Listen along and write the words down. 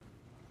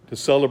to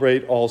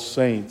celebrate All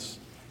Saints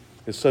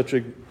is such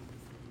an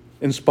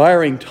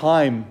inspiring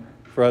time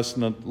for us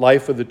in the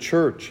life of the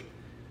church,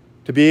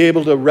 to be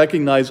able to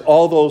recognize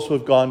all those who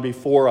have gone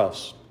before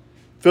us,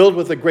 filled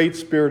with the great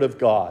Spirit of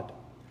God.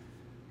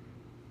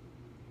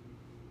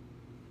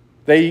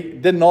 They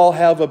didn't all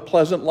have a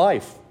pleasant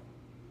life.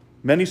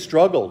 Many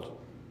struggled,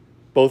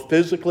 both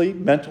physically,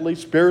 mentally,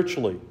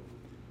 spiritually.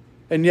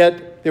 And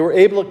yet they were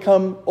able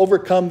to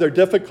overcome their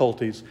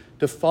difficulties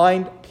to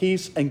find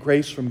peace and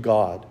grace from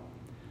God.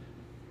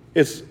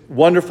 It's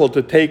wonderful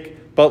to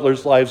take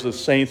Butler's Lives of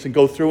Saints and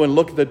go through and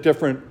look at the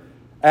different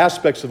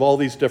aspects of all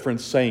these different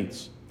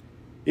saints.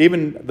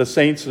 Even the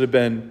saints that have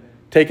been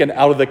taken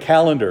out of the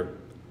calendar,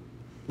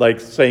 like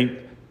St.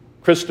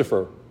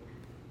 Christopher.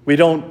 We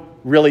don't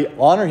really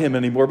honor him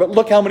anymore, but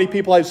look how many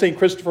people have St.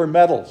 Christopher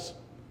medals,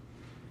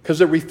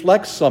 because it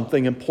reflects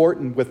something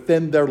important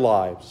within their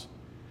lives,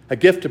 a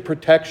gift of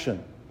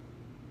protection.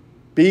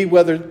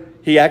 Whether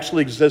he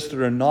actually existed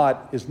or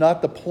not is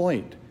not the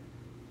point.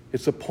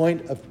 It's the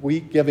point of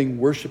we giving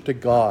worship to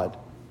God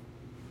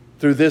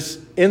through this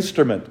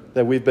instrument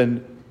that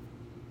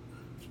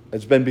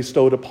has been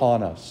bestowed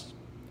upon us.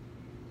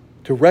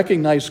 To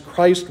recognize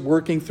Christ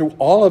working through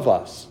all of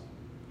us.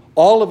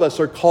 All of us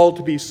are called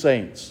to be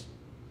saints.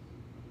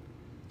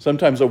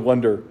 Sometimes I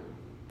wonder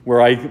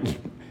where I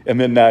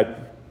am in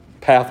that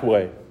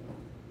pathway.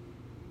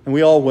 And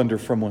we all wonder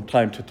from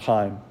time to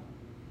time.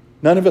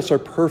 None of us are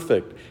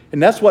perfect.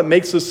 And that's what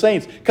makes us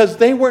saints, because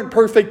they weren't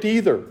perfect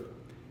either.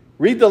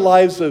 Read the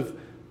lives of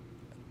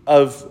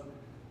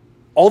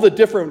all the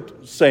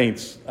different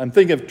saints. I'm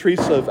thinking of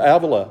Teresa of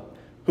Avila,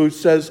 who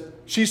says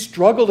she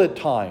struggled at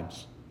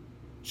times.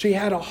 She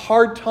had a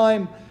hard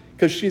time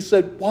because she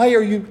said, "Why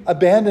are you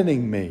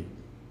abandoning me?"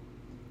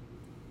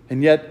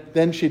 And yet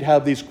then she'd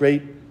have these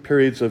great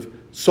periods of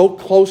so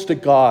close to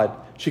God,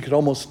 she could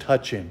almost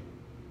touch him.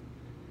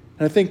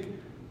 And I think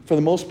for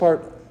the most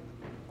part,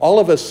 all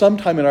of us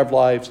sometime in our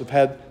lives have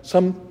had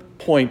some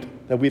point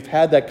that we've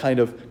had that kind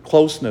of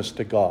closeness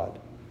to God.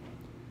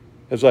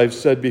 As I've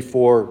said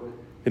before,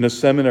 in a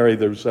seminary,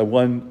 there was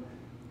one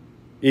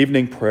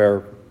evening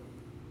prayer.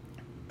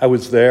 I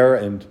was there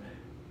and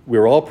we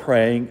were all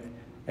praying,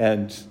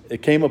 and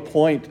it came a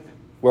point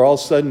where all of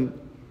a sudden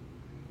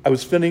I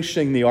was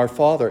finishing the Our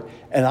Father,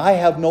 and I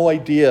have no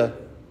idea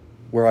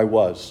where I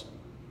was.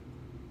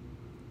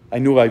 I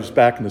knew I was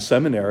back in the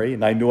seminary,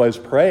 and I knew I was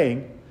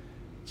praying.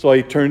 So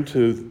I turned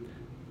to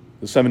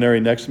the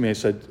seminary next to me. I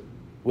said,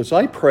 "Was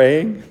I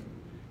praying?"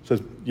 He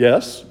says,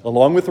 "Yes,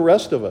 along with the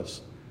rest of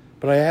us."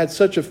 But I had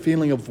such a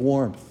feeling of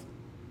warmth,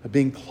 of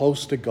being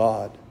close to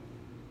God.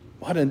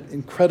 What an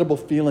incredible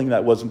feeling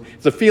that was.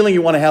 It's a feeling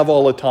you want to have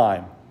all the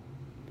time.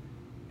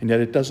 And yet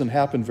it doesn't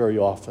happen very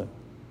often.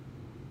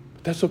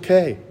 But that's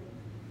okay.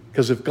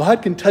 Because if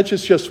God can touch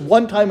us just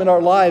one time in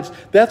our lives,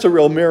 that's a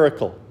real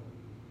miracle.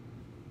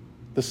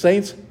 The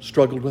saints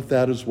struggled with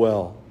that as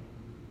well.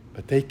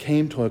 But they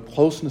came to a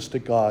closeness to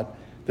God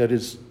that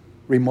is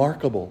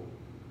remarkable.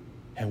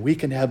 And we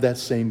can have that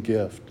same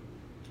gift.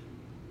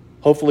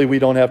 Hopefully we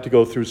don't have to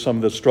go through some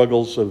of the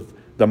struggles of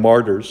the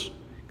martyrs,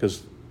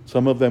 because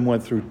some of them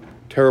went through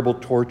terrible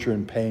torture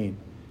and pain.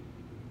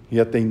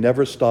 Yet they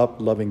never stopped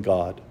loving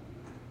God.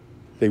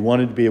 They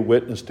wanted to be a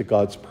witness to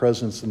God's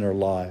presence in their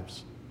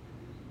lives.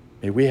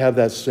 May we have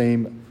that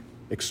same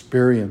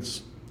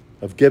experience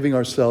of giving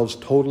ourselves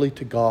totally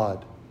to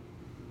God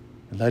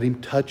and let Him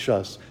touch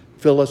us,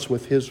 fill us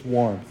with His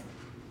warmth,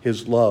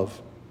 His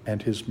love,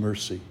 and His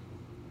mercy.